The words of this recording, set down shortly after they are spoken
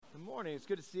morning. It's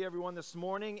good to see everyone this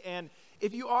morning. And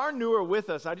if you are newer with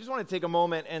us, I just want to take a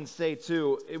moment and say,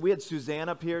 too, we had Suzanne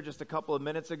up here just a couple of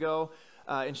minutes ago,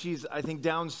 and she's, I think,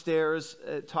 downstairs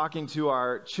talking to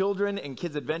our children and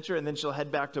Kids Adventure, and then she'll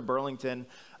head back to Burlington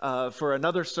for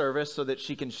another service so that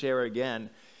she can share again.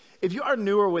 If you are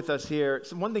newer with us here,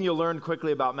 one thing you'll learn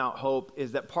quickly about Mount Hope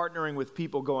is that partnering with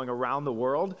people going around the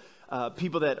world,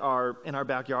 people that are in our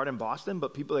backyard in Boston,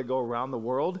 but people that go around the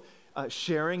world,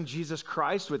 sharing Jesus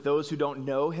Christ with those who don't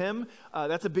know him,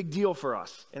 that's a big deal for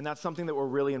us. And that's something that we're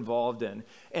really involved in.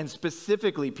 And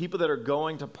specifically, people that are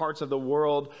going to parts of the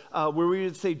world where we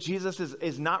would say Jesus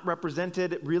is not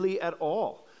represented really at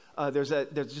all. There's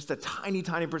just a tiny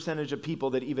percentage of people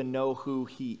that even know who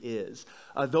he is.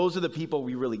 Those are the people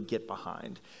we really get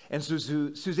behind. And so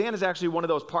Suzanne is actually one of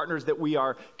those partners that we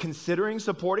are considering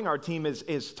supporting. Our team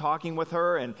is talking with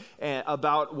her and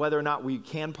about whether or not we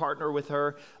can partner with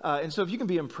her. And so if you can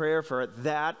be in prayer for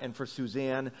that and for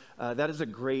Suzanne, that is a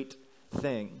great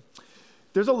thing.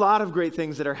 There's a lot of great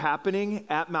things that are happening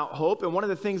at Mount Hope, and one of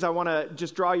the things I want to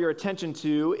just draw your attention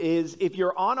to is if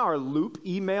you're on our Loop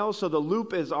email, so the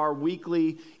Loop is our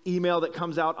weekly email that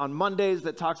comes out on Mondays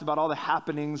that talks about all the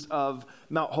happenings of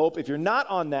Mount Hope. If you're not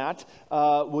on that,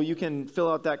 you can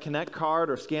fill out that Connect card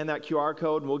or scan that QR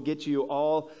code, and we'll get you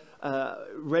all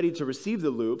ready to receive the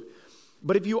Loop.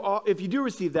 But if you do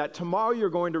receive that, tomorrow you're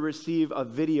going to receive a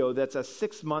video that's a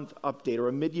 6-month update or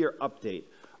a mid-year update.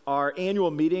 Our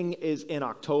annual meeting is in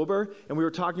October, and we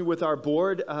were talking with our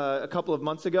board a couple of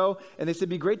months ago, and they said it'd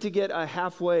be great to get a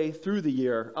halfway through the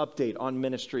year update on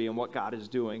ministry and what God is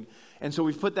doing. And so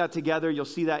we've put that together. You'll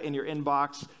see that in your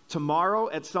inbox tomorrow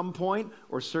at some point,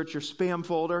 or search your spam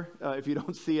folder if you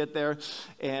don't see it there,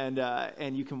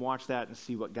 and you can watch that and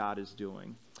see what God is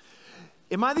doing.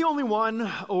 Am I the only one,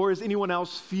 or is anyone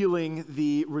else feeling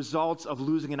the results of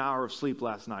losing an hour of sleep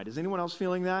last night? Is anyone else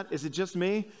feeling that? Is it just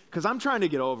me? Because I'm trying to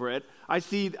get over it. I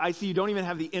see you don't even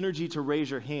have the energy to raise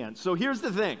your hand. So here's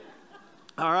the thing,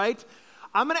 all right?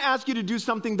 I'm going to ask you to do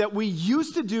something that we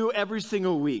used to do every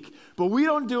single week, but we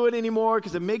don't do it anymore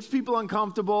because it makes people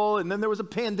uncomfortable, and then there was a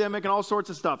pandemic and all sorts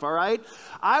of stuff, all right?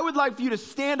 I would like for you to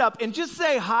stand up and just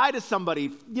say hi to somebody.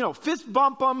 Fist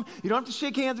bump them. You don't have to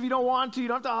shake hands if you don't want to. You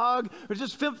don't have to hug. Or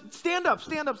just stand up.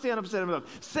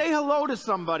 Say hello to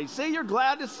somebody. Say you're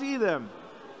glad to see them.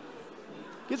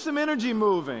 Get some energy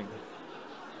moving.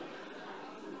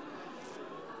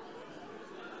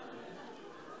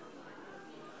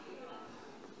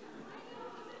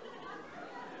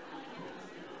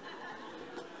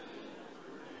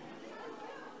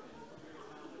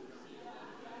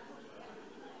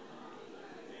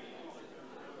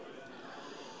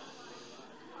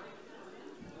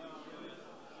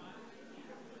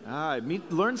 All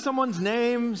right, learn someone's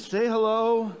name, say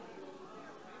hello.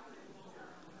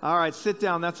 All right, sit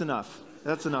down, that's enough.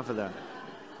 That's enough of that.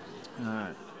 All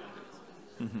right.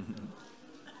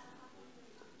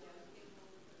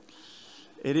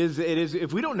 It is,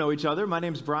 if we don't know each other, my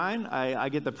name's Brian. I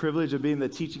get the privilege of being the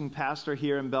teaching pastor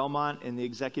here in Belmont and the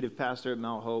executive pastor at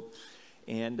Mount Hope.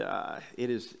 And it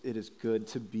is good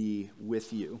to be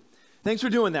with you. Thanks for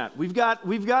doing that. We've got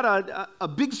a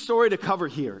big story to cover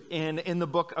here in the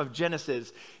book of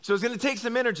Genesis. So it's going to take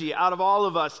some energy out of all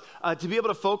of us to be able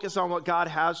to focus on what God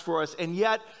has for us. And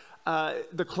yet,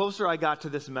 the closer I got to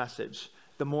this message,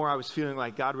 the more I was feeling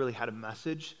like God really had a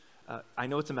message. I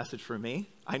know it's a message for me.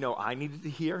 I know I needed to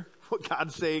hear what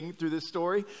God's saying through this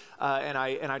story, and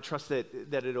I trust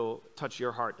that it'll touch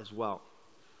your heart as well.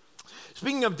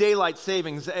 Speaking of daylight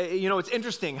savings, it's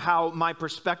interesting how my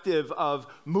perspective of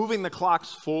moving the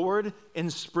clocks forward in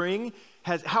spring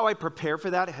how I prepare for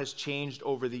that has changed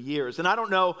over the years. And I don't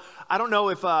know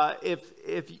if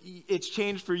it's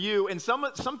changed for you. And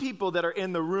some people that are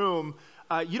in the room,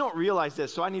 you don't realize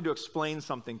this, so I need to explain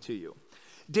something to you.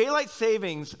 Daylight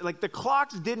savings, like the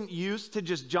clocks didn't used to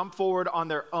just jump forward on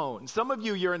their own. Some of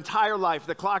you, your entire life,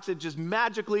 the clocks had just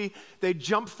magically, they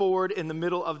jump forward in the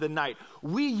middle of the night.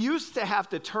 We used to have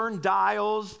to turn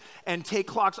dials and take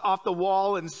clocks off the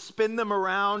wall and spin them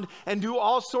around and do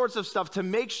all sorts of stuff to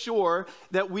make sure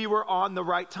that we were on the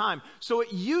right time. So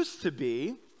it used to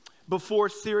be, before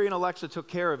Siri and Alexa took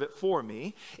care of it for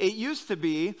me, it used to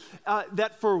be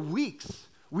that for weeks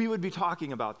we would be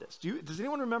talking about this. Does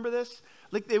anyone remember this?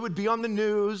 Like it would be on the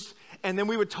news, and then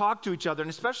we would talk to each other, and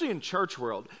especially in church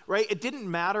world, right? It didn't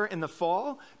matter in the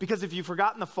fall, because if you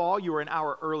forgot in the fall, you were an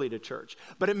hour early to church.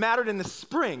 But it mattered in the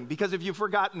spring, because if you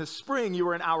forgot in the spring, you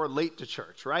were an hour late to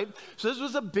church, right? So this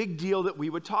was a big deal that we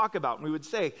would talk about, and we would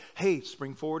say, hey,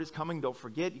 spring forward is coming, don't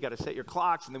forget, you got to set your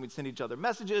clocks, and then we'd send each other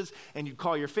messages, and you'd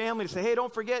call your family to say, hey,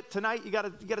 don't forget, tonight you got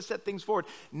to set things forward.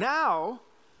 Now,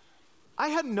 I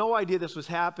had no idea this was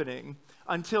happening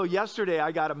until yesterday.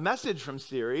 I got a message from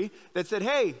Siri that said,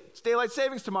 hey, it's daylight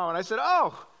savings tomorrow. And I said,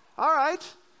 oh, all right.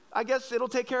 I guess it'll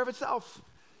take care of itself.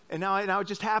 And now it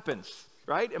just happens,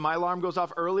 right? And my alarm goes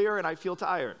off earlier and I feel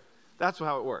tired. That's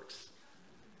how it works.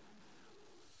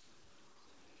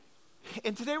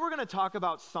 And today we're going to talk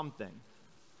about something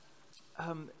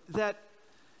that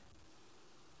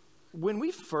when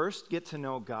we first get to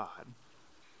know God,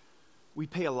 we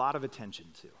pay a lot of attention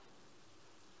to.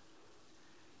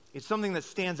 It's something that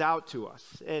stands out to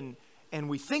us, and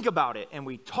we think about it and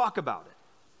we talk about it.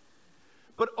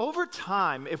 But over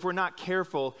time, if we're not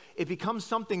careful, it becomes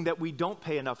something that we don't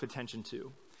pay enough attention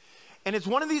to. And it's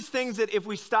one of these things that if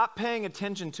we stop paying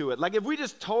attention to it, like if we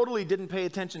just totally didn't pay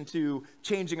attention to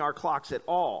changing our clocks at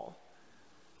all,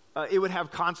 it would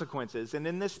have consequences. And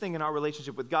in this thing, in our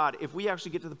relationship with God, if we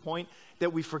actually get to the point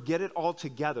that we forget it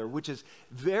altogether, which is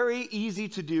very easy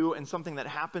to do and something that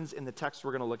happens in the text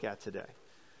we're going to look at today,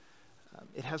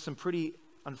 it has some pretty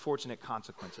unfortunate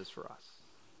consequences for us.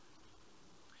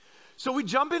 So we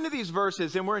jump into these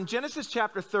verses, and we're in Genesis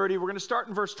chapter 30. We're going to start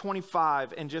in verse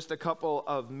 25 in just a couple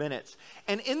of minutes.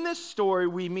 And in this story,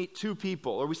 we meet two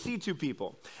people, or we see two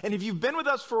people. And if you've been with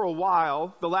us for a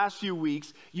while, the last few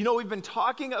weeks, you know we've been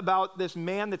talking about this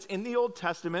man that's in the Old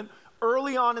Testament,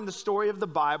 early on in the story of the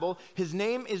Bible. His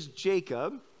name is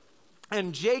Jacob.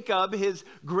 And Jacob, his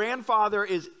grandfather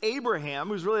is Abraham,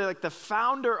 who's really like the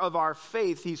founder of our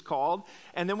faith, he's called.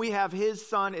 And then we have his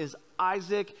son is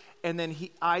Isaac, and then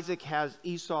Isaac has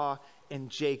Esau and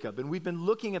Jacob. And we've been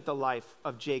looking at the life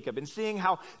of Jacob and seeing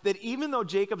how that even though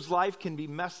Jacob's life can be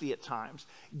messy at times,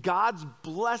 God's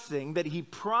blessing that he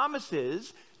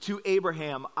promises to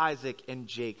Abraham, Isaac, and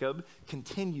Jacob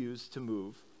continues to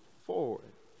move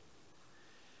forward.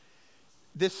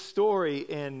 This story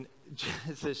in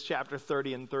Genesis chapter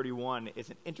 30 and 31 is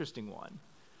an interesting one,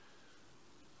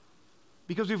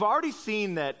 because we've already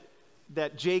seen that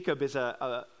Jacob is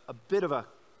a bit of a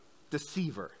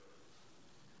deceiver.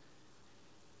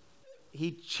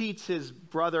 He cheats his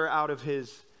brother out of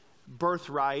his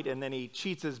birthright, and then he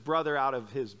cheats his brother out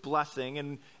of his blessing.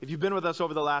 And if you've been with us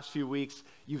over the last few weeks,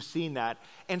 you've seen that.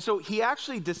 And so he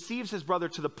actually deceives his brother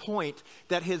to the point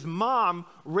that his mom,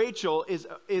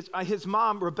 his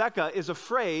mom, Rebecca, is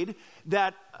afraid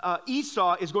that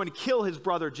Esau is going to kill his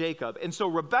brother Jacob. And so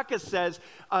Rebecca says,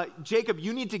 Jacob,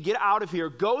 you need to get out of here.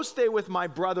 Go stay with my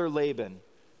brother Laban.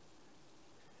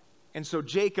 And so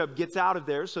Jacob gets out of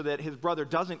there so that his brother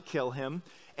doesn't kill him,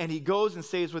 and he goes and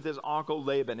stays with his uncle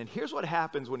Laban. And here's what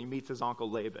happens when he meets his uncle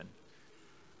Laban,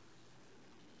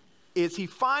 is he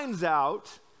finds out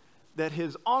that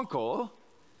his uncle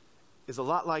is a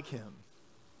lot like him.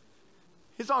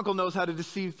 His uncle knows how to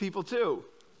deceive people too.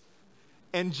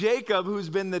 And Jacob, who's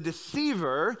been the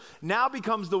deceiver, now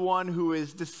becomes the one who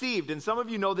is deceived. And some of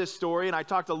you know this story, and I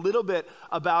talked a little bit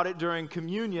about it during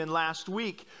communion last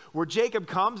week, where Jacob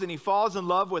comes and he falls in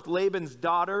love with Laban's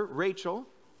daughter, Rachel.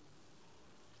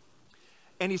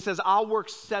 And he says, I'll work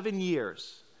 7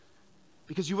 years,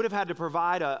 because you would have had to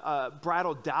provide a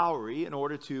bridal dowry in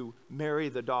order to marry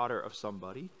the daughter of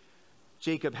somebody.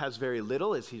 Jacob has very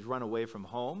little as he's run away from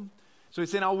home. So he's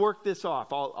saying, I'll work this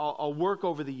off. I'll work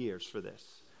over the years for this.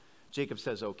 Jacob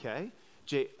says, okay.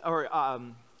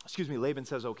 Laban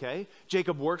says, okay.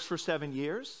 Jacob works for 7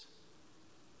 years.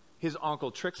 His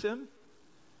uncle tricks him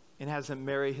and has him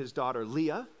marry his daughter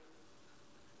Leah.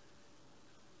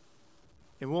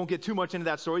 And we won't get too much into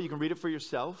that story. You can read it for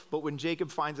yourself. But when Jacob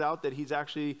finds out that he's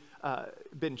actually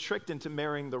been tricked into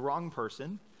marrying the wrong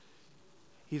person,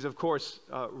 he's, of course,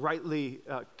 rightly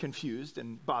confused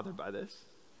and bothered by this.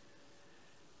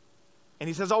 And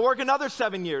he says, I'll work another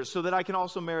 7 years so that I can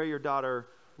also marry your daughter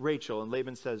Rachel. And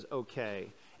Laban says,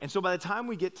 okay. And so by the time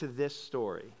we get to this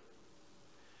story,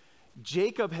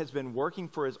 Jacob has been working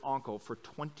for his uncle for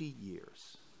 20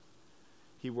 years.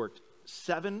 He worked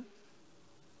 7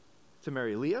 to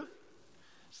marry Leah,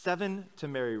 7 to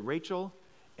marry Rachel,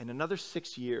 and another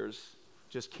 6 years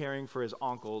just caring for his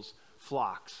uncle's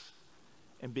flocks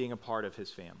and being a part of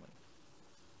his family.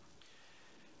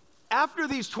 After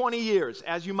these 20 years,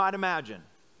 as you might imagine,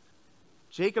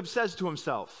 Jacob says to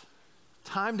himself,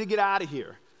 time to get out of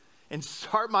here and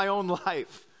start my own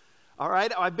life. All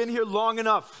right, I've been here long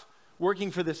enough working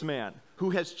for this man who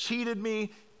has cheated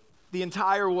me the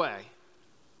entire way.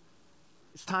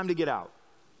 It's time to get out.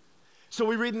 So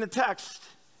we read in the text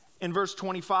in verse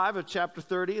 25 of chapter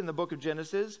 30 in the book of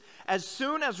Genesis, as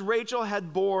soon as Rachel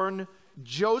had borne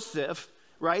Joseph,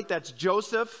 right? That's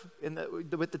Joseph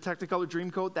with the Technicolor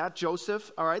Dreamcoat. That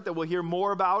Joseph, all right, that we'll hear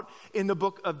more about in the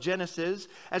book of Genesis.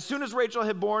 As soon as Rachel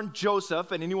had born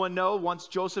Joseph, and anyone know once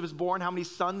Joseph is born, how many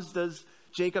sons does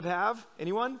Jacob have?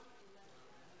 Anyone?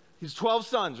 He's 12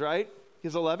 sons, right? He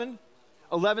has 11?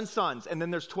 11 sons, and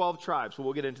then there's 12 tribes. Well,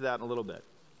 we'll get into that in a little bit.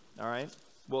 All right?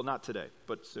 Well, not today,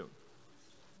 but soon.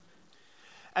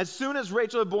 As soon as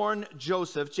Rachel had born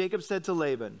Joseph, Jacob said to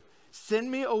Laban, "Send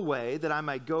me away that I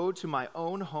might go to my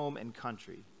own home and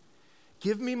country.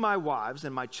 Give me my wives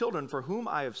and my children for whom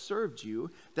I have served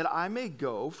you, that I may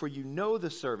go, for you know the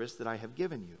service that I have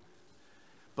given you."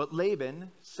 But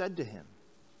Laban said to him,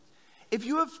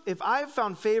 If I have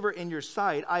found favor in your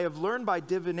sight, I have learned by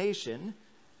divination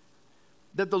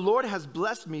that the Lord has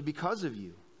blessed me because of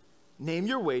you. Name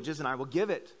your wages and I will give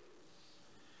it."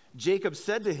 Jacob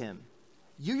said to him,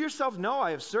 "You yourself know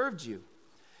I have served you,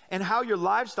 and how your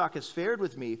livestock has fared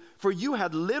with me. For you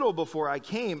had little before I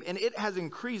came, and it has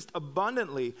increased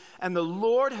abundantly, and the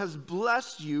Lord has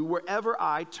blessed you wherever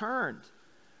I turned.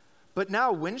 But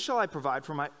now when shall I provide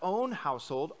for my own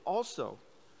household also?"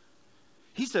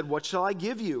 He said, "What shall I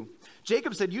give you?"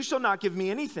 Jacob said, "You shall not give me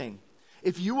anything.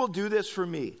 If you will do this for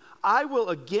me, I will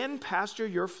again pasture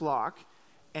your flock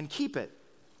and keep it.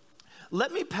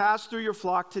 Let me pass through your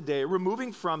flock today,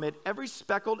 removing from it every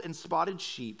speckled and spotted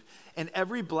sheep and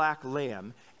every black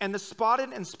lamb, and the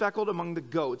spotted and speckled among the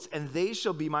goats, and they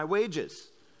shall be my wages.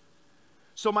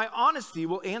 So my honesty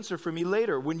will answer for me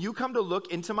later, when you come to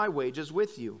look into my wages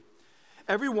with you.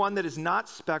 Every one that is not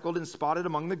speckled and spotted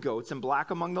among the goats and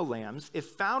black among the lambs, if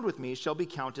found with me, shall be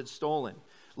counted stolen."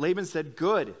 Laban said,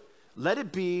 "Good, let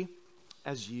it be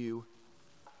as you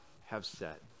have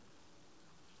said."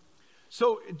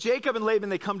 So Jacob and Laban,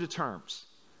 they come to terms.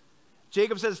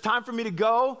 Jacob says, "It's time for me to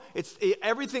go.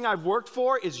 Everything I've worked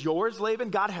for is yours, Laban.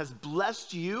 God has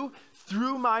blessed you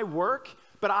through my work,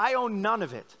 but I own none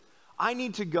of it. I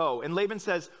need to go." And Laban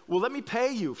says, "Well, let me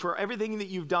pay you for everything that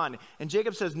you've done." And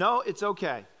Jacob says, "No, it's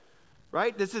okay."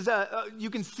 Right? This is you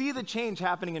can see the change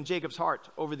happening in Jacob's heart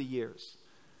over the years.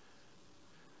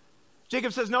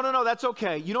 Jacob says, no, that's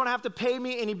okay. You don't have to pay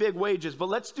me any big wages, but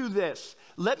let's do this.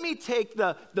 Let me take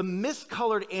the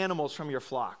miscolored animals from your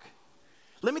flock.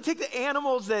 Let me take the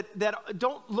animals that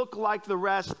don't look like the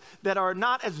rest, that are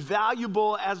not as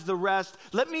valuable as the rest.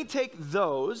 Let me take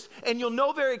those, and you'll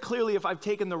know very clearly if I've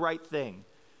taken the right thing.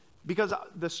 Because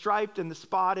the striped and the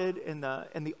spotted and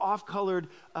the off-colored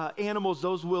animals,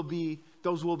 those will be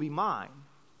mine.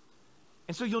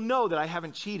 And so you'll know that I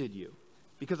haven't cheated you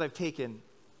because I've taken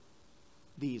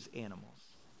these animals.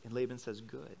 And Laban says,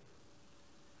 "Good."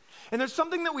 And there's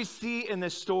something that we see in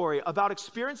this story about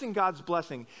experiencing God's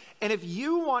blessing. And if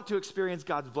you want to experience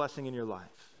God's blessing in your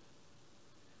life,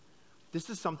 this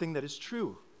is something that is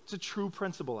true. It's a true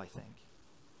principle, I think.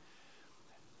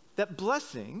 That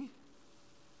blessing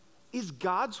is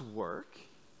God's work,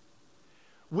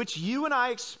 which you and I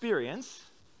experience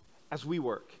as we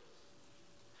work.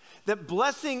 That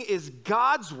blessing is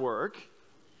God's work,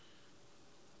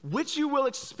 which you will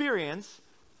experience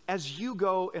as you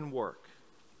go and work.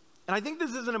 And I think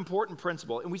this is an important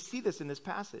principle, and we see this in this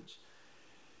passage.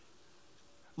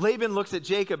 Laban looks at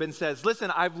Jacob and says,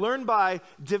 "Listen, I've learned by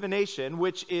divination,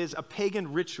 which is a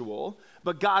pagan ritual,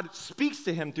 but God speaks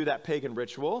to him through that pagan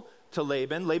ritual to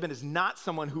Laban. Laban is not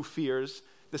someone who fears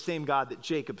the same God that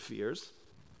Jacob fears.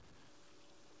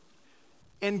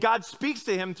 And God speaks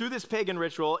to him through this pagan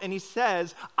ritual, and he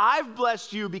says, I've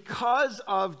blessed you because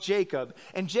of Jacob.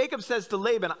 And Jacob says to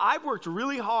Laban, I've worked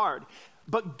really hard,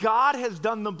 but God has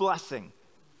done the blessing.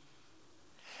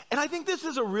 And I think this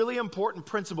is a really important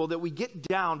principle that we get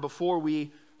down before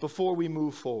we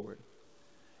move forward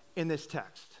in this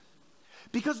text.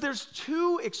 Because there's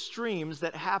two extremes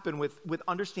that happen with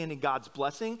understanding God's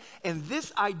blessing, and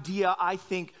this idea, I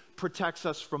think, protects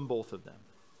us from both of them.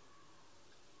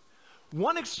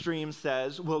 One extreme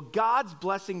says, well, God's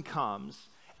blessing comes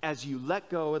as you let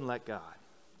go and let God.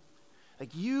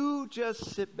 Like you just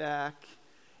sit back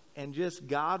and just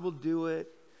God will do it,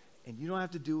 and you don't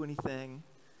have to do anything.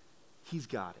 He's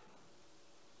got it.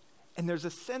 And there's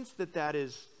a sense that that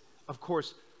is, of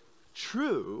course,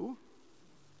 true.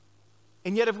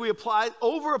 And yet if we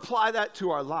over-apply that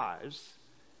to our lives,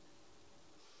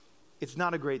 it's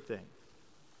not a great thing.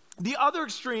 The other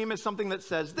extreme is something that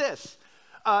says this.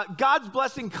 God's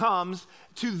blessing comes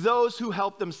to those who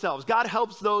help themselves. God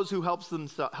helps those who help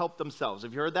themselves.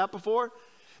 Have you heard that before?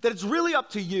 That it's really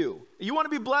up to you. You want to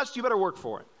be blessed, you better work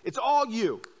for it. It's all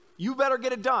you. You better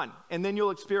get it done, and then you'll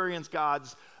experience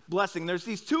God's blessing. There's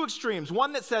these two extremes.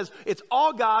 One that says it's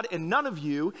all God and none of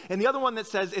you, and the other one that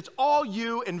says it's all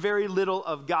you and very little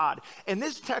of God. And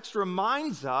this text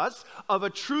reminds us of a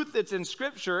truth that's in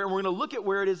Scripture, and we're going to look at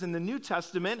where it is in the New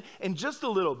Testament in just a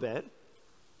little bit,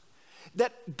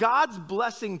 that God's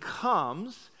blessing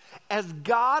comes as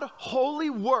God wholly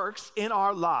works in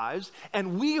our lives,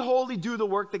 and we wholly do the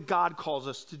work that God calls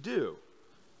us to do.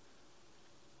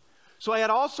 So I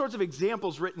had all sorts of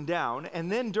examples written down,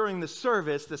 and then during the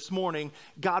service this morning,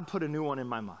 God put a new one in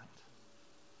my mind.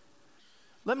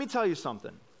 Let me tell you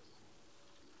something.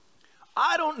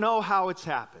 I don't know how it's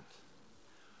happened,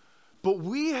 but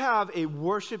we have a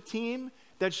worship team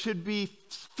that should be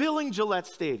filling Gillette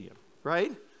Stadium,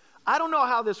 right? I don't know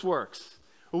how this works.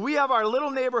 We have our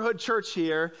little neighborhood church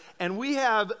here, and we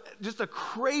have just a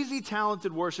crazy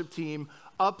talented worship team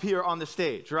up here on the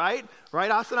stage, right? Right,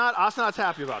 Asanat? Asanat's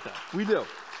happy about that. We do.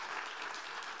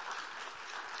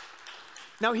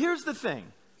 Now, here's the thing.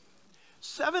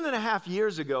 7.5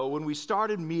 years ago, when we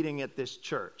started meeting at this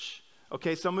church,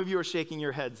 okay, some of you are shaking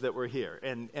your heads that we're here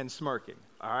and smirking,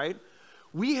 all right?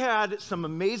 We had some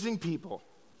amazing people.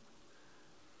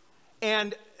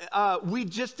 And we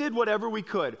just did whatever we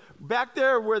could. Back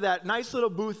there where that nice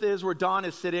little booth is, where Dawn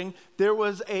is sitting, there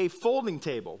was a folding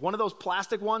table, one of those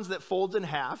plastic ones that folds in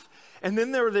half. And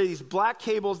then there were these black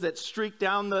cables that streaked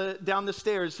down the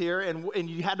stairs here, and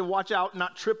you had to watch out and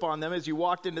not trip on them as you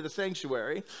walked into the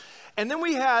sanctuary. And then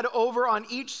we had over on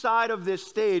each side of this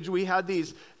stage, we had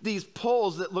these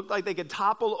poles that looked like they could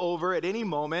topple over at any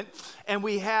moment. And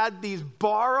we had these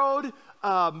borrowed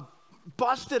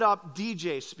busted up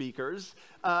DJ speakers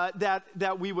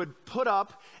that we would put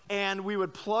up, and we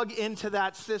would plug into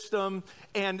that system.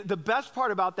 And the best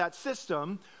part about that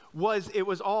system was it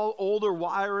was all older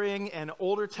wiring and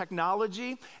older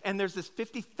technology. And there's this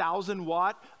 50,000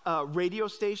 watt radio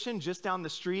station just down the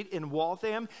street in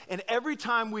Waltham. And every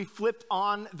time we flipped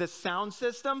on the sound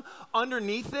system,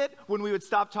 underneath it, when we would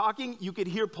stop talking, you could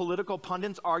hear political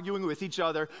pundits arguing with each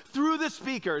other through the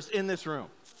speakers in this room.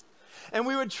 And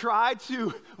we would try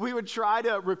to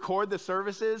record the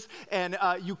services, and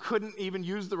you couldn't even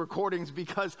use the recordings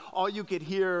because all you could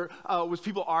hear was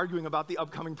people arguing about the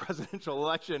upcoming presidential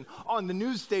election on the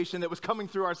news station that was coming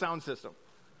through our sound system.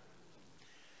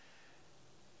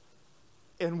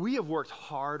 And we have worked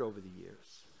hard over the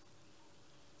years.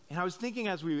 And I was thinking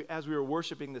as we were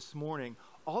worshiping this morning,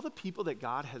 all the people that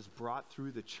God has brought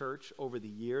through the church over the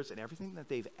years and everything that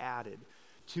they've added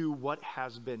to what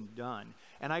has been done.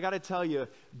 And I got to tell you,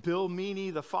 Bill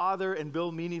Meany, the father, and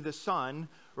Bill Meany, the son,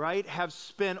 right, have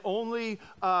spent only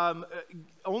the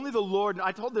Lord, and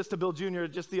I told this to Bill Jr.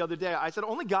 just the other day, I said,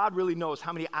 only God really knows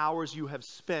how many hours you have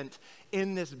spent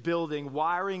in this building,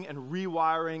 wiring and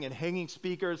rewiring and hanging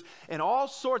speakers and all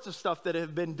sorts of stuff that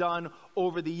have been done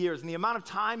over the years. And the amount of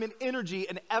time and energy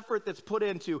and effort that's put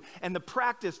into, and the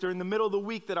practice during the middle of the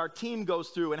week that our team goes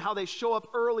through, and how they show up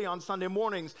early on Sunday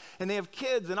mornings, and they have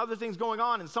kids and other things going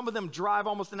on, and some of them drive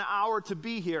almost an hour to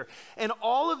be here. And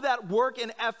all of that work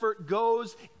and effort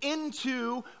goes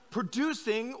into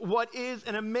producing what is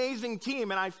an amazing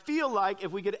team. And I feel like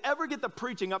if we could ever get the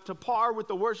preaching up to par with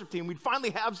the worship team, we'd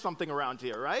finally have something around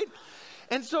here, right?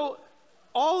 And so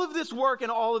all of this work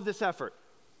and all of this effort,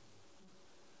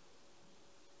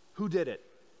 who did it?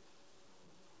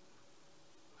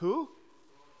 Who?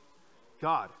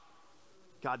 God.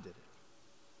 God did it.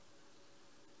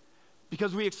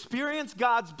 Because we experience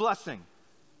God's blessing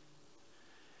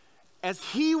as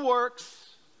He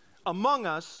works among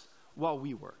us while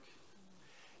we work.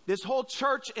 This whole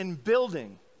church and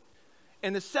building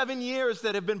and the 7 years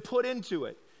that have been put into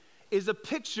it is a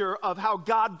picture of how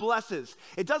God blesses.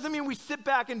 It doesn't mean we sit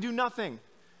back and do nothing.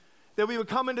 That we would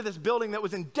come into this building that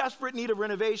was in desperate need of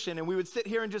renovation, and we would sit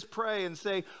here and just pray and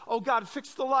say, oh God,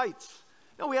 fix the lights.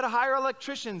 No, we had to hire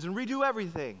electricians and redo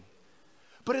everything.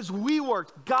 But as we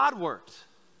worked, God worked.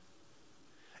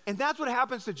 And that's what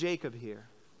happens to Jacob here.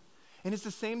 And it's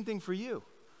the same thing for you.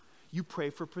 You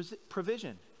pray for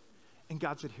provision. And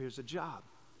God said, here's a job.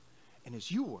 And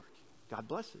as you work, God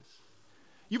blesses.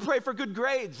 You pray for good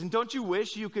grades. And don't you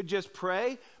wish you could just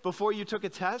pray before you took a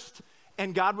test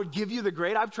and God would give you the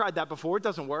grade? I've tried that before. It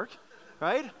doesn't work,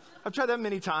 right? I've tried that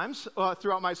many times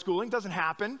throughout my schooling. It doesn't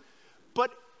happen.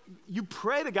 But you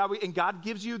pray to God, and God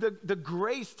gives you the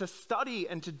grace to study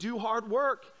and to do hard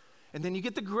work. And then you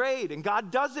get the grade, and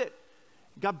God does it.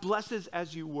 God blesses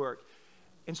as you work.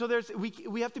 And so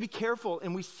we have to be careful,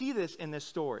 and we see this in this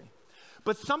story.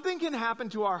 But something can happen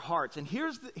to our hearts, and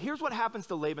here's what happens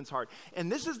to Laban's heart.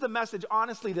 And this is the message,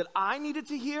 honestly, that I needed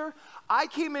to hear. I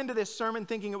came into this sermon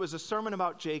thinking it was a sermon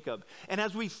about Jacob. And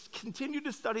as we continued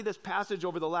to study this passage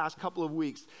over the last couple of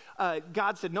weeks,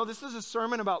 God said, no, this is a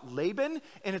sermon about Laban,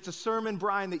 and it's a sermon,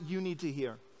 Brian, that you need to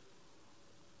hear.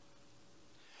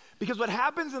 Because what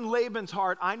happens in Laban's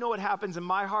heart, I know what happens in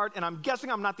my heart, and I'm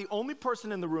guessing I'm not the only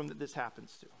person in the room that this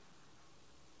happens to.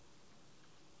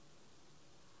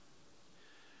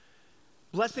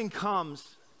 Blessing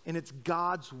comes And it's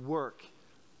God's work.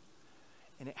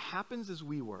 And it happens as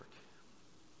we work.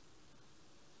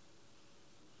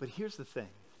 But here's the thing.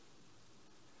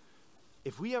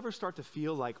 If we ever start to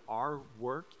feel like our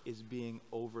work is being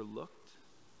overlooked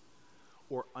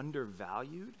or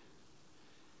undervalued,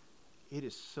 it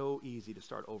is so easy to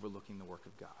start overlooking the work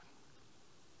of God.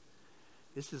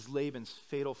 This is Laban's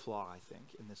fatal flaw, I think,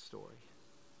 in this story.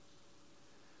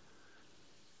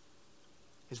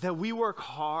 Is that we work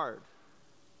hard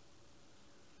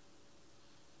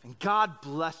and God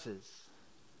blesses.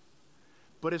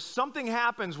 But if something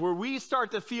happens where we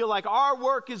start to feel like our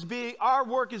work is being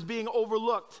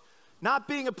overlooked, not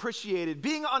being appreciated,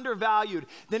 being undervalued,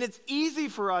 then it's easy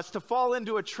for us to fall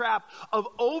into a trap of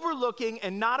overlooking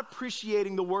and not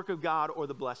appreciating the work of God or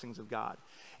the blessings of God.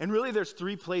 And really there's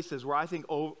three places where I think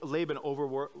Laban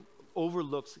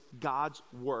overlooks God's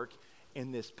work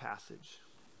in this passage.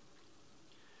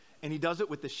 And he does it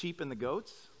with the sheep and the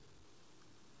goats.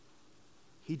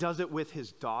 He does it with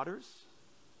his daughters,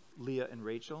 Leah and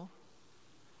Rachel,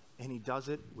 and he does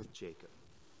it with Jacob.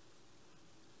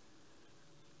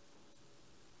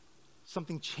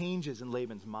 Something changes in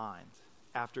Laban's mind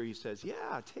after he says,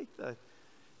 yeah, take the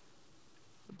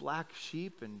black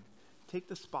sheep and take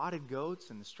the spotted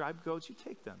goats and the striped goats, you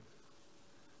take them.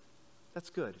 That's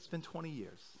good. It's been 20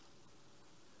 years.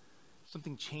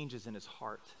 Something changes in his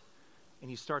heart, and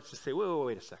he starts to say,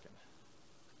 wait a second.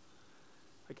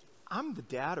 Like, I'm the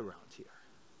dad around here.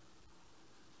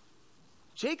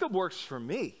 Jacob works for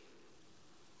me.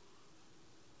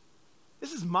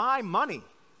 This is my money,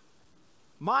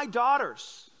 my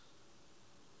daughters,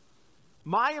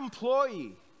 my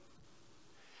employee.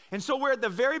 And so we're at the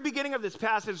very beginning of this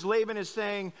passage. Laban is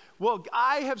saying, well,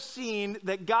 I have seen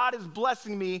that God is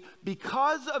blessing me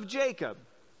because of Jacob.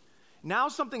 Now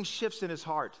something shifts in his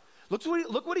heart.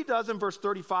 Look what he does in verse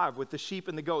 35 with the sheep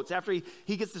and the goats after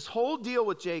he gets this whole deal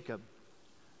with Jacob,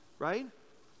 right?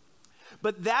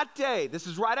 But that day, this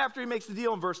is right after he makes the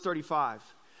deal in verse 35,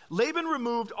 Laban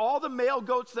removed all the male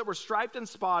goats that were striped and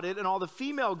spotted and all the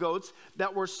female goats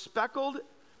that were speckled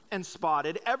and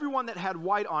spotted, everyone that had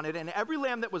white on it, and every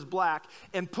lamb that was black,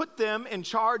 and put them in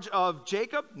charge of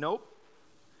Jacob. Nope.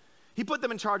 He put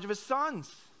them in charge of his sons.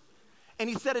 And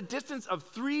he set a distance of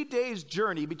 3 days'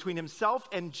 journey between himself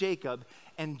and Jacob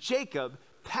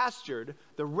pastured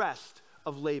the rest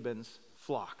of Laban's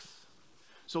flocks.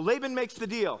 So Laban makes the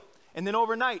deal. And then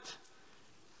overnight,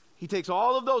 he takes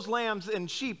all of those lambs and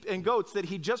sheep and goats that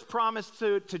he just promised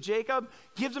to Jacob,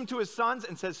 gives them to his sons,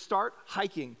 and says, start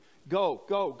hiking.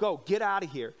 Go, get out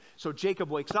of here. So Jacob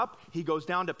wakes up, he goes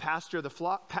down to pasture the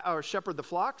flock, or shepherd the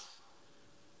flocks,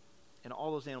 and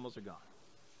all those animals are gone.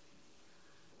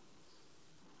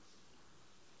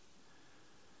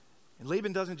 And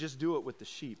Laban doesn't just do it with the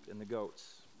sheep and the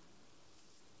goats.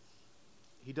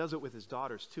 He does it with his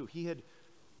daughters too. He had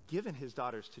given his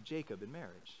daughters to Jacob in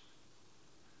marriage.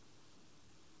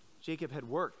 Jacob had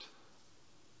worked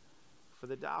for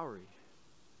the dowry.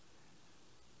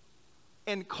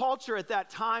 And culture at that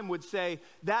time would say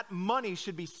that money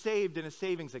should be saved in a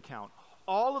savings account.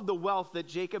 All of the wealth that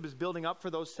Jacob is building up for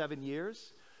those 7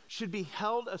 years should be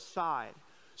held aside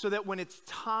so that when it's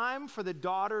time for the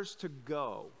daughters to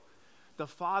go, the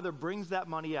father brings that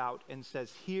money out and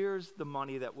says, here's the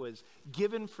money that was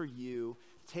given for you.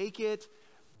 Take it,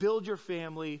 build your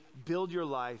family, build your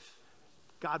life.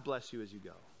 God bless you as you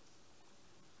go.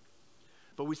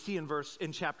 But we see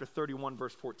in chapter 31,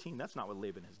 verse 14, that's not what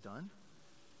Laban has done.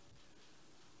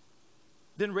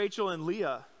 Then Rachel and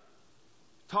Leah,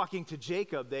 talking to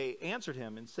Jacob, they answered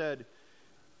him and said,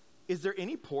 is there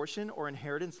any portion or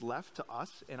inheritance left to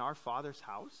us in our father's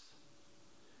house?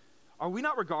 Are we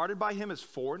not regarded by him as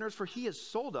foreigners? For he has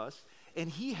sold us, and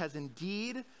he has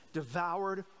indeed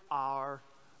devoured our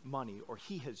money, or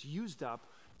he has used up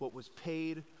what was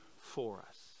paid for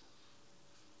us.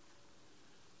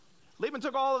 Laban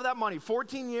took all of that money,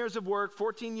 14 years of work,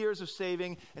 14 years of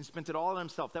saving, and spent it all on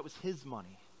himself. That was his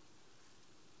money.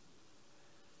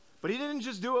 But he didn't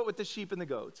just do it with the sheep and the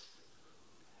goats.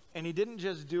 And he didn't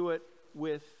just do it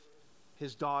with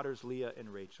his daughters, Leah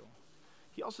and Rachel.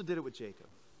 He also did it with Jacob.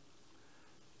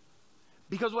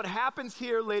 Because what happens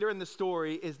here later in the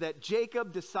story is that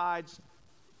Jacob decides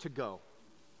to go.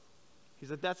 He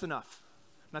said, that's enough.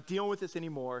 I'm not dealing with this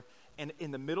anymore. And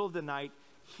in the middle of the night,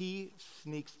 he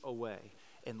sneaks away.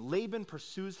 And Laban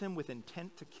pursues him with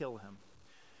intent to kill him.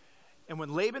 And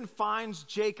when Laban finds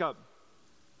Jacob,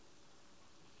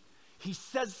 he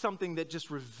says something that just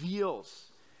reveals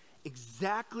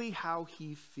exactly how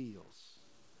he feels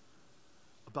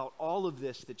about all of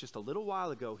this that just a little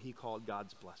while ago he called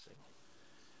God's blessing.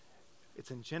 It's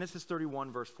in Genesis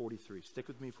 31, verse 43. Stick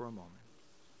with me for a moment.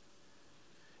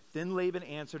 Then Laban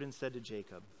answered and said to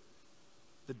Jacob,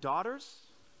 the daughters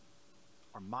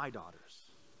are my daughters.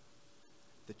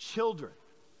 The children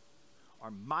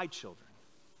are my children.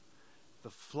 The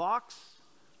flocks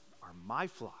are my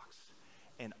flocks.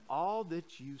 And all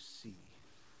that you see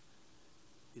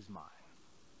is mine.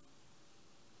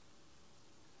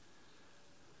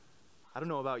 I don't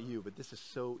know about you, but this is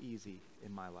so easy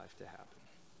in my life to happen.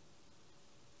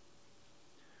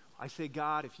 I say,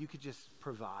 God, if you could just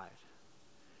provide.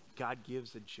 God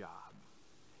gives a job.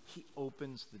 He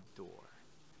opens the door.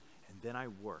 And then I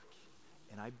work,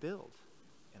 and I build,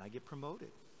 and I get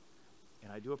promoted,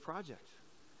 and I do a project,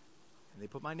 and they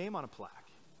put my name on a plaque,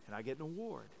 and I get an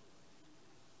award.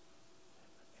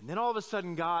 And then all of a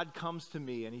sudden, God comes to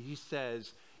me, and he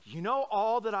says, you know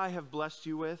all that I have blessed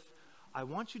you with? I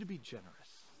want you to be generous.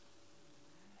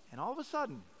 And all of a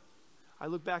sudden, I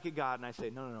look back at God, and I say,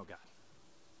 no, God.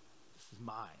 This is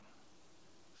mine.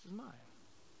 This is mine.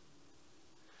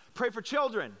 Pray for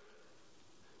children,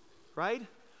 right?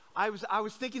 I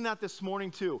was thinking that this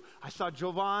morning too. I saw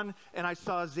Jovan and I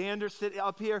saw Xander sit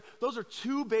up here. Those are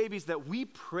two babies that we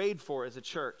prayed for as a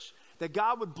church, that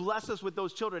God would bless us with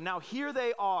those children. Now here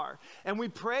they are, and we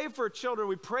pray for children.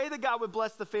 We pray that God would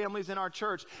bless the families in our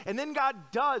church, and then God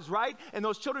does, right? And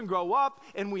those children grow up,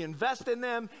 and we invest in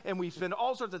them, and we spend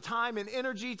all sorts of time and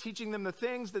energy teaching them the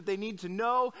things that they need to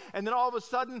know, and then all of a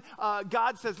sudden,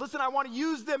 God says, listen, I want to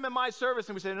use them in my service,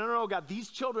 and we say, no, God, these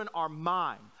children are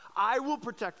mine. I will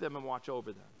protect them and watch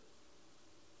over them.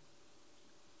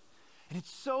 And it's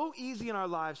so easy in our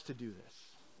lives to do this.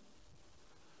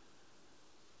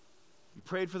 You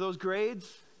prayed for those grades.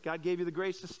 God gave you the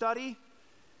grace to study,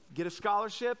 get a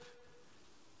scholarship,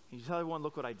 and you tell everyone,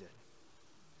 look what I did.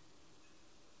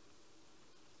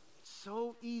 It's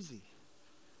so easy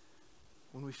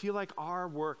when we feel like our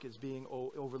work is being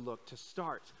overlooked to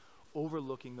start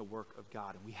overlooking the work of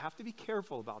God. And we have to be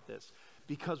careful about this,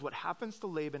 because what happens to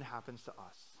Laban happens to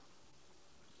us.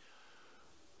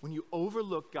 When you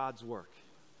overlook God's work,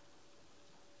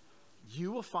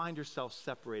 you will find yourself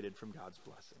separated from God's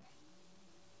blessing.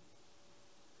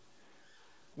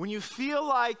 When you feel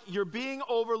like you're being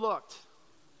overlooked,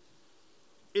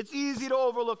 it's easy to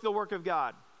overlook the work of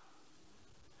God.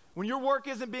 When your work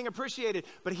isn't being appreciated.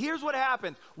 But here's what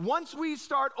happens. Once we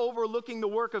start overlooking the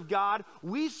work of God,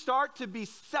 we start to be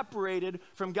separated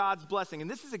from God's blessing. And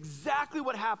this is exactly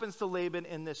what happens to Laban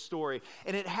in this story.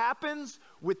 And it happens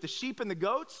with the sheep and the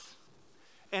goats,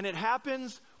 and it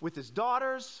happens with his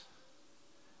daughters,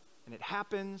 and it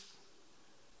happens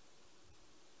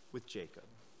with Jacob.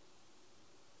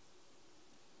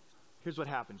 Here's what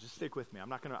happens. Just stick with me. I'm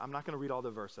not gonna read all the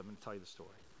verse. I'm going to tell you the story.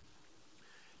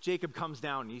 Jacob comes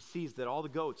down and he sees that all the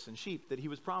goats and sheep that he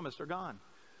was promised are gone.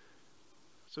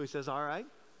 So he says, all right,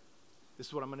 this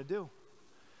is what I'm going to do.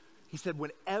 He said,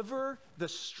 whenever the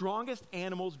strongest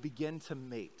animals begin to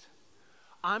mate,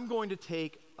 I'm going to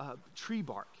take tree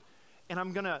bark and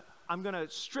I'm going to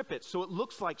strip it so it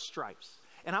looks like stripes.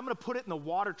 And I'm going to put it in the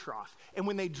water trough. And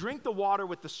when they drink the water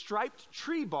with the striped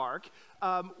tree bark,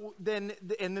 then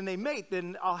they mate,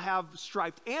 then I'll have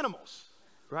striped animals,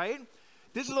 right?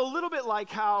 This is a little bit like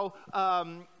how,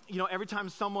 every time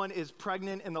someone is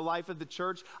pregnant in the life of the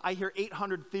church, I hear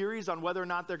 800 theories on whether or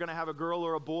not they're going to have a girl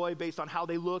or a boy based on how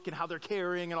they look and how they're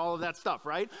carrying and all of that stuff,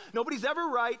 right? Nobody's ever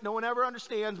right. No one ever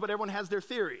understands, but everyone has their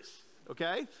theories,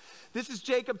 okay? This is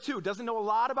Jacob too. Doesn't know a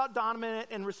lot about dominant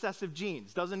and recessive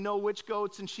genes. Doesn't know which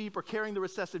goats and sheep are carrying the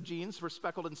recessive genes for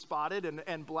speckled and spotted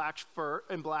and black fur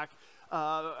and black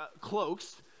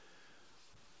cloaks.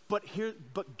 But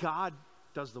God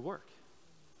does the work.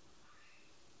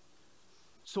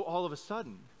 So all of a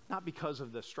sudden, not because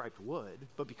of the striped wood,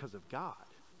 but because of God,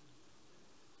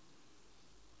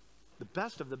 the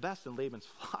best of the best in Laban's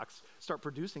flocks start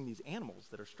producing these animals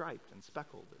that are striped and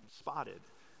speckled and spotted,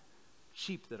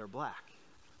 sheep that are black.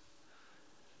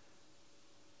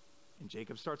 And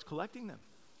Jacob starts collecting them.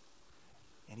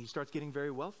 And he starts getting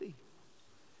very wealthy.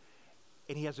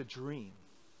 And he has a dream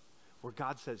where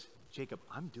God says, Jacob,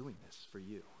 I'm doing this for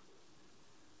you.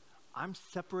 I'm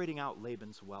separating out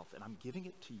Laban's wealth, and I'm giving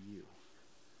it to you.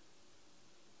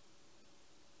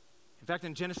 In fact,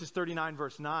 in Genesis 39,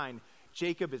 verse 9,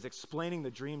 Jacob is explaining the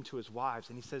dream to his wives,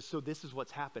 and he says, so this is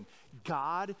what's happened.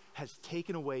 God has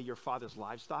taken away your father's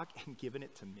livestock and given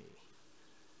it to me.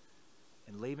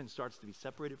 And Laban starts to be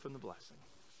separated from the blessing.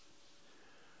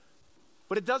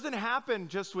 But it doesn't happen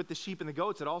just with the sheep and the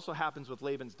goats. It also happens with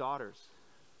Laban's daughters.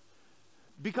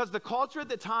 Because the culture at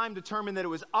the time determined that it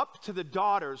was up to the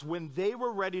daughters when they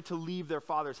were ready to leave their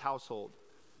father's household.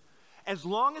 As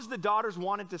long as the daughters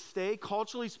wanted to stay,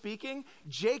 culturally speaking,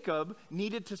 Jacob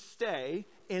needed to stay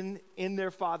in their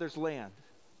father's land.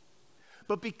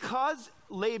 But because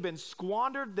Laban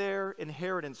squandered their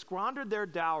inheritance, squandered their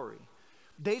dowry,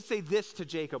 they say this to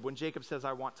Jacob when Jacob says,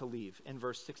 I want to leave, in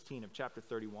verse 16 of chapter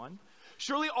 31.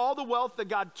 Surely all the wealth that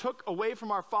God took away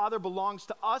from our father belongs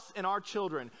to us and our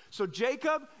children. So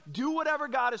Jacob, do whatever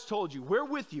God has told you. We're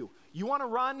with you. You want to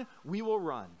run? We will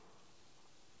run.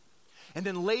 And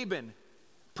then Laban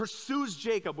pursues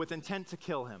Jacob with intent to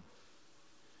kill him.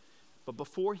 But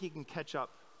before he can catch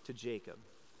up to Jacob,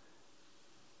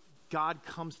 God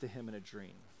comes to him in a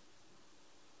dream.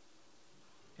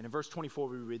 And in verse 24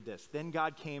 we read this. Then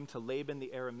God came to Laban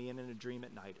the Aramean in a dream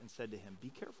at night and said to him, be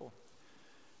careful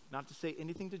not to say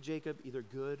anything to Jacob, either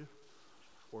good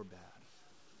or bad.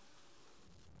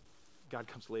 God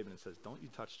comes to Laban and says, don't you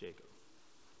touch Jacob.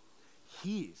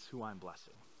 He's who I'm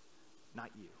blessing,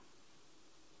 not you.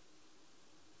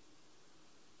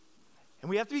 And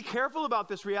we have to be careful about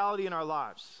this reality in our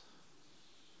lives.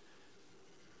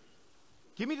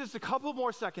 Give me just a couple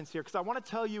more seconds here because I want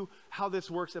to tell you how this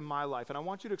works in my life, and I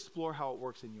want you to explore how it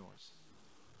works in yours.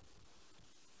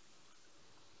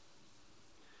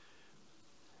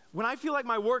 When I feel like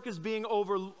my work is being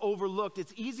overlooked,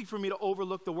 it's easy for me to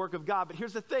overlook the work of God. But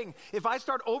here's the thing. If I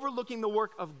start overlooking the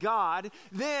work of God,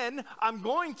 then I'm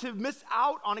going to miss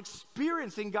out on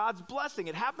experiencing God's blessing.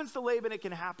 It happens to Laban, it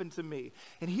can happen to me.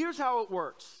 And here's how it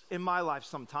works in my life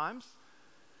sometimes.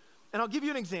 And I'll give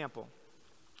you an example.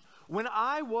 When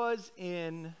I was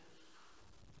in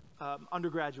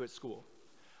undergraduate school,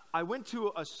 I went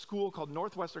to a school called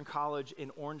Northwestern College in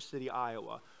Orange City,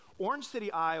 Iowa. Orange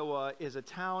City, Iowa is a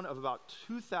town of about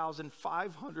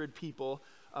 2,500 people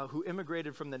who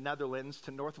immigrated from the Netherlands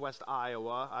to Northwest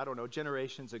Iowa, I don't know,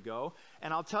 generations ago.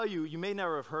 And I'll tell you, you may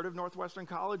never have heard of Northwestern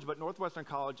College, but Northwestern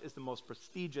College is the most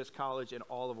prestigious college in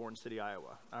all of Orange City,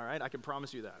 Iowa. All right, I can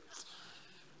promise you that.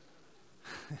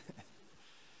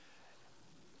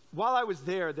 While I was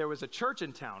there was a church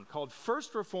in town called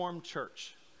First Reformed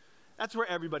Church. That's where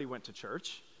everybody went to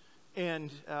church.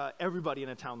 And everybody in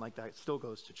a town like that still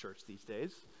goes to church these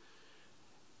days.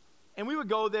 And we would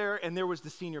go there, and there was the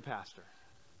senior pastor.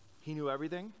 He knew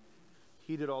everything.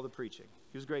 He did all the preaching.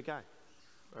 He was a great guy.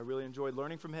 I really enjoyed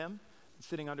learning from him and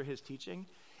sitting under his teaching.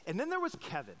 And then there was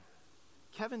Kevin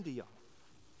DeYoung.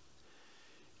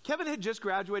 Kevin had just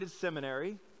graduated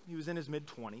seminary. He was in his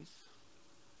mid-20s.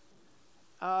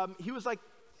 He was like,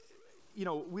 you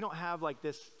know, we don't have like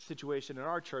this situation in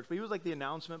our church, but he was like the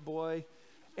announcement boy.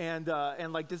 And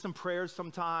like did some prayers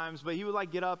sometimes, but he would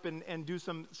like get up and do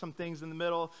some things in the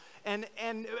middle.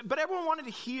 But everyone wanted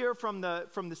to hear from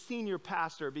the senior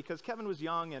pastor because Kevin was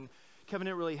young and Kevin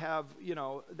didn't really have, you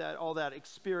know, all that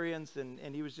experience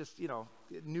and he was just, you know,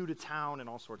 new to town and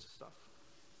all sorts of stuff.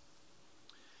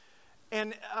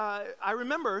 And I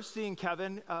remember seeing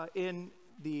Kevin in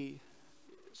the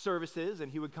services,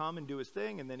 and he would come and do his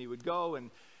thing, and then he would go, and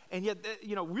yet,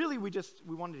 you know, really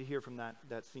we wanted to hear from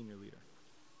that senior leader.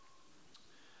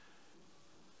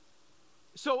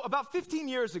 So about 15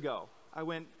 years ago, I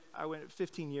went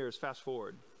 15 years, fast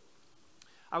forward.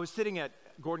 I was sitting at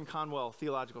Gordon Conwell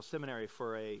Theological Seminary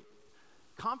for a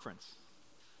conference,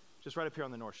 just right up here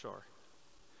on the North Shore.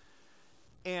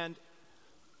 And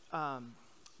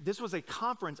this was a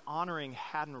conference honoring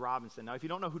Haddon Robinson. Now, if you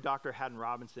don't know who Dr. Haddon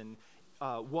Robinson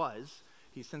was,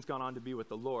 he's since gone on to be with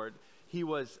the Lord. He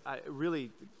was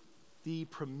really the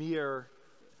premier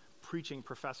preaching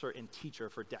professor and teacher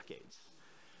for decades.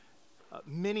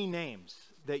 Many names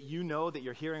that you know that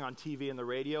you're hearing on TV and the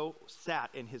radio sat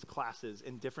in his classes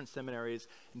in different seminaries,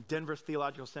 in Denver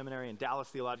Theological Seminary, in Dallas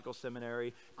Theological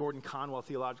Seminary, Gordon Conwell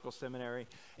Theological Seminary.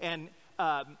 And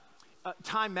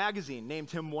Time Magazine named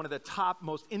him one of the top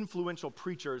most influential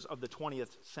preachers of the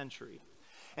 20th century.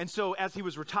 And so as he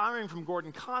was retiring from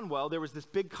Gordon Conwell, there was this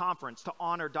big conference to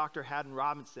honor Dr. Haddon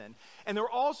Robinson. And there were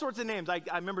all sorts of names. I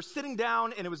remember sitting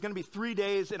down, and it was going to be 3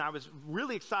 days, and I was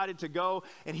really excited to go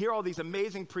and hear all these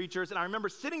amazing preachers. And I remember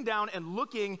sitting down and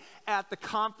looking at the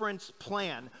conference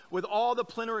plan with all the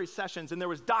plenary sessions. And there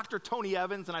was Dr. Tony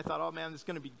Evans, and I thought, oh, man, this is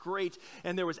going to be great.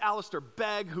 And there was Alistair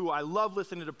Begg, who I love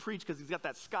listening to preach because he's got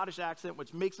that Scottish accent,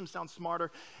 which makes him sound smarter.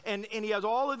 And he has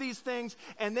all of these things.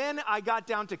 And then I got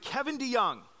down to Kevin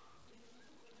DeYoung.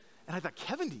 And I thought,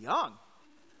 Kevin DeYoung?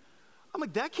 I'm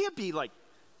like, that can't be like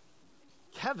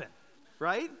Kevin,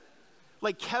 right?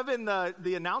 Like Kevin,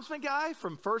 the announcement guy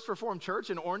from First Reformed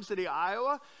Church in Orange City,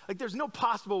 Iowa. Like there's no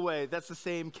possible way that's the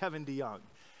same Kevin DeYoung.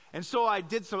 And so I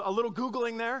did a little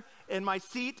Googling there in my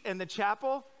seat in the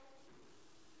chapel.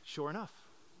 Sure enough,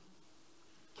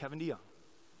 Kevin DeYoung.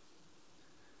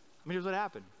 I mean, here's what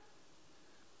happened.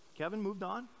 Kevin moved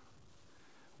on,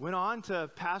 went on to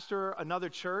pastor another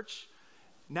church,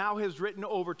 now has written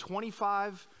over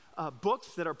 25 books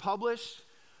that are published.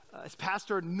 Has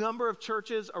pastored a number of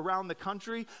churches around the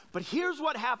country. But here's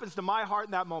what happens to my heart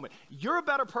in that moment. You're a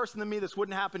better person than me. This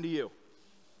wouldn't happen to you.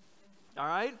 All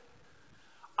right?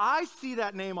 I see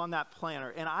that name on that planner,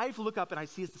 and I look up and I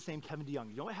see it's the same Kevin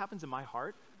DeYoung. You know what happens in my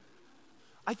heart?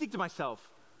 I think to myself,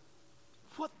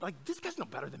 what? Like, this guy's no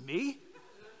better than me.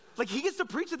 Like, he gets to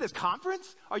preach at this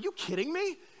conference? Are you kidding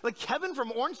me? Like, Kevin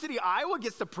from Orange City, Iowa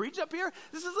gets to preach up here?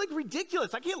 This is, like,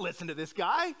 ridiculous. I can't listen to this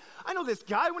guy. I know this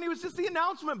guy when he was just the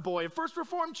announcement boy at First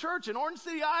Reformed Church in Orange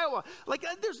City, Iowa. Like,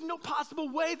 there's no possible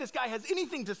way this guy has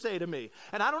anything to say to me.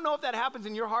 And I don't know if that happens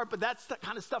in your heart, but that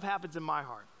kind of stuff happens in my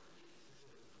heart.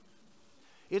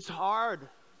 It's hard.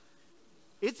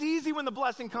 It's easy when the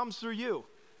blessing comes through you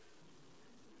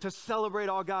to celebrate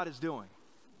all God is doing.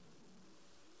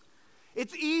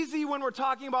 It's easy when we're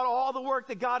talking about all the work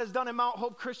that God has done in Mount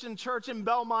Hope Christian Church in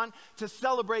Belmont to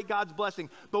celebrate God's blessing.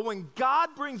 But when God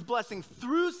brings blessing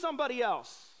through somebody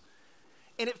else,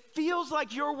 and it feels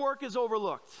like your work is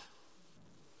overlooked,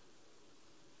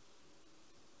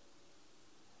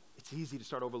 it's easy to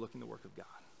start overlooking the work of God.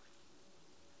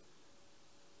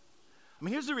 I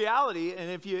mean, here's the reality, and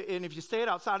if you say it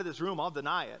outside of this room, I'll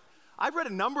deny it. I've read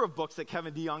a number of books that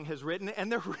Kevin DeYoung has written,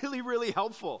 and they're really, really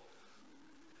helpful.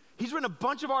 He's written a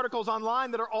bunch of articles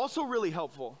online that are also really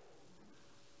helpful.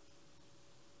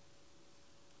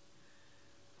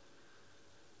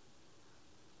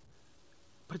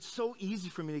 But it's so easy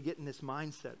for me to get in this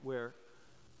mindset where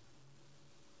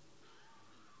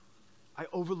I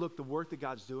overlook the work that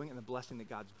God's doing and the blessing that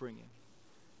God's bringing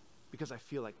because I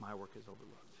feel like my work is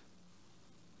overlooked.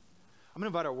 I'm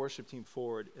going to invite our worship team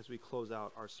forward as we close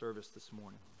out our service this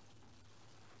morning.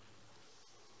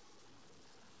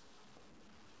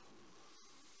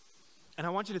 And I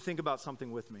want you to think about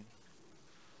something with me.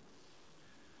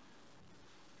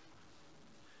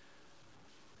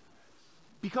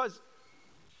 Because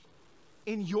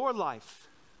in your life,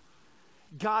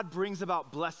 God brings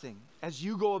about blessing as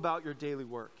you go about your daily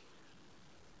work.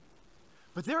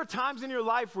 But there are times in your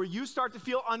life where you start to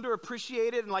feel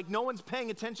underappreciated and like no one's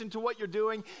paying attention to what you're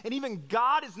doing, and even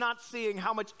God is not seeing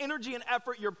how much energy and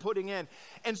effort you're putting in.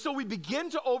 And so we begin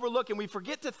to overlook and we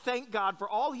forget to thank God for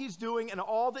all he's doing and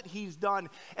all that he's done.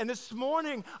 And this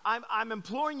morning, I'm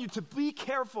imploring you to be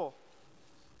careful.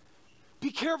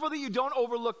 Be careful that you don't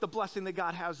overlook the blessing that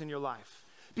God has in your life.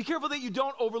 Be careful that you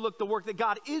don't overlook the work that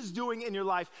God is doing in your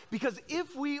life, because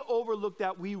if we overlook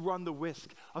that, we run the risk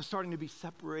of starting to be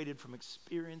separated from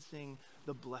experiencing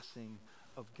the blessing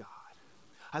of God.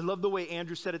 I love the way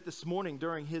Andrew said it this morning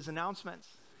during his announcements,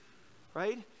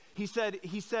 right? He said,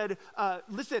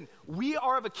 listen, we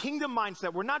are of a kingdom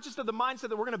mindset. We're not just of the mindset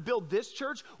that we're going to build this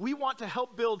church. We want to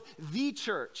help build the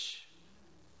church.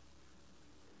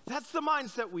 That's the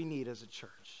mindset we need as a church.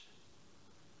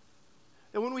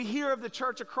 And when we hear of the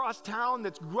church across town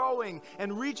that's growing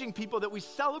and reaching people, that we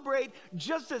celebrate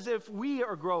just as if we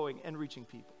are growing and reaching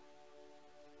people.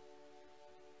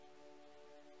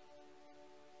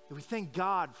 And we thank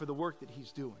God for the work that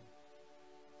he's doing.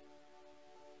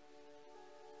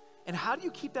 And how do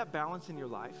you keep that balance in your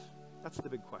life? That's the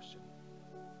big question.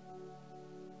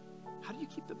 How do you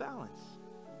keep the balance?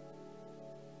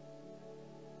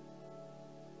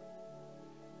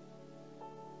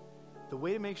 The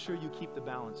way to make sure you keep the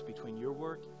balance between your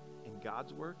work and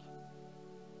God's work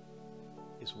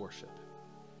is worship.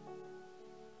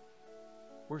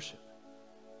 Worship.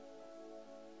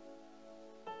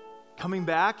 Coming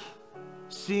back,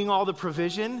 seeing all the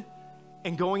provision,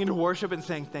 and going into worship and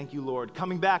saying, thank you, Lord.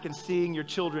 Coming back and seeing your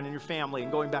children and your family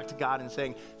and going back to God and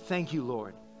saying, thank you,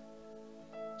 Lord.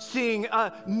 Seeing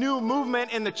a new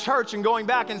movement in the church and going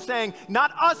back and saying,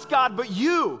 not us, God, but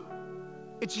you.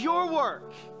 It's your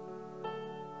work.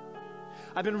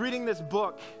 I've been reading this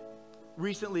book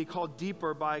recently called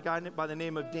Deeper by a guy by the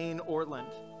name of Dane Ortland.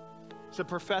 He's a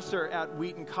professor at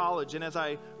Wheaton College, and as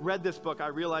I read this book, I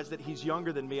realized that he's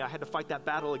younger than me. I had to fight that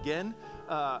battle again.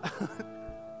 But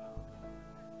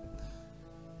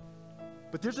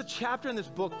there's a chapter in this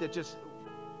book that just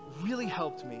really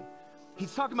helped me.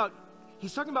 He's talking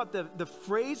about the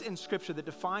phrase in Scripture that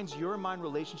defines your and mine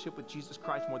relationship with Jesus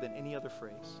Christ more than any other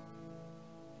phrase.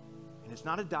 And it's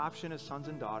not adoption as sons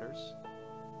and daughters.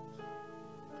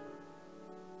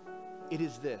 It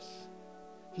is this.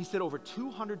 He said over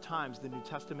 200 times the New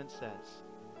Testament says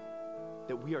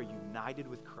that we are united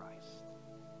with Christ,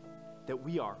 that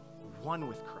we are one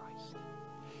with Christ.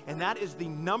 And that is the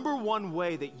number one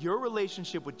way that your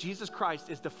relationship with Jesus Christ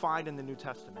is defined in the New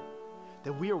Testament,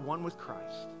 that we are one with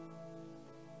Christ.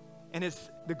 And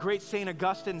as the great St.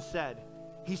 Augustine said,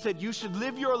 he said, you should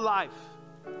live your life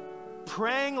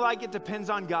praying like it depends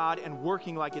on God and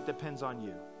working like it depends on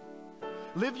you.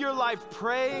 Live your life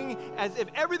praying as if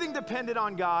everything depended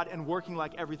on God and working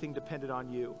like everything depended on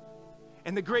you.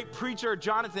 And the great preacher,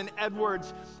 Jonathan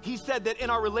Edwards, he said that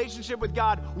in our relationship with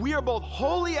God, we are both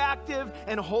wholly active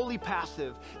and wholly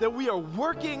passive. That we are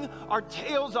working our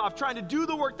tails off, trying to do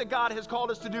the work that God has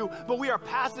called us to do, but we are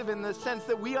passive in the sense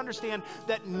that we understand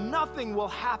that nothing will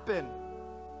happen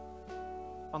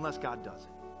unless God does it.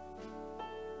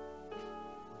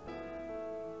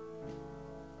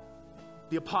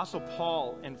 The Apostle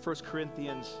Paul in 1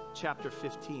 Corinthians chapter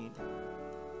 15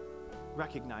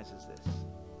 recognizes this.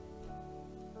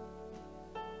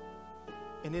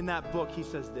 And in that book, he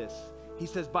says this. He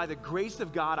says, by the grace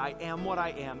of God, I am what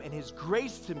I am, and his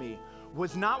grace to me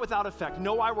was not without effect.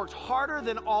 No, I worked harder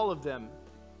than all of them,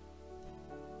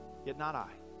 yet not I,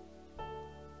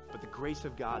 but the grace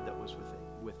of God that was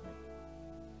with me.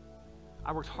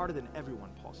 I worked harder than everyone,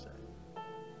 Paul said.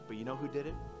 But you know who did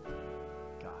it?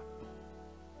 God.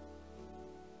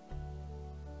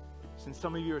 Since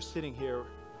some of you are sitting here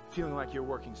feeling like you're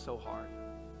working so hard,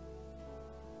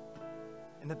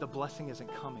 and that the blessing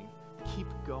isn't coming, keep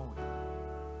going.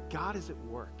 God is at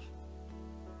work.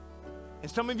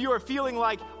 And some of you are feeling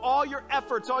like all your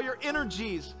efforts, all your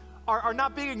energies are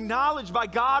not being acknowledged by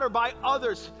God or by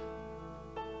others.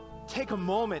 Take a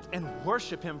moment and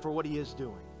worship him for what he is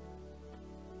doing.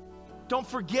 Don't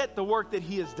forget the work that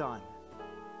he has done.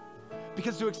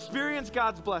 Because to experience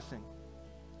God's blessing,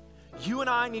 you and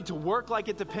I need to work like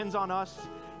it depends on us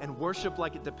and worship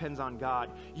like it depends on God.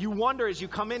 You wonder as you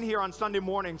come in here on Sunday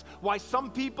mornings why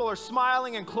some people are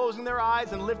smiling and closing their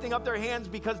eyes and lifting up their hands,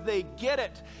 because they get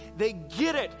it. They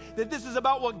get it, that this is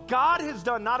about what God has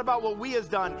done, not about what we have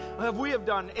done.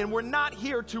 And we're not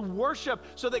here to worship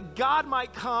so that God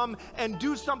might come and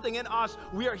do something in us.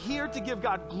 We are here to give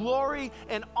God glory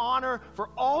and honor for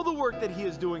all the work that he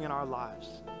is doing in our lives.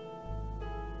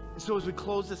 And so as we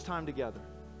close this time together,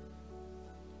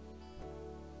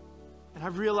 and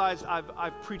I've realized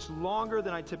I've preached longer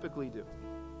than I typically do.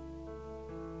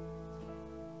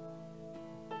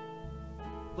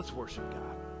 Let's worship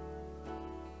God.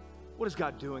 What is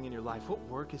God doing in your life? What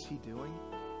work is he doing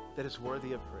that is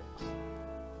worthy of praise?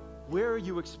 Where are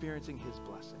you experiencing his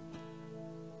blessing?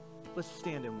 Let's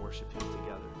stand and worship him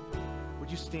together. Would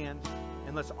you stand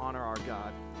and let's honor our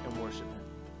God and worship him?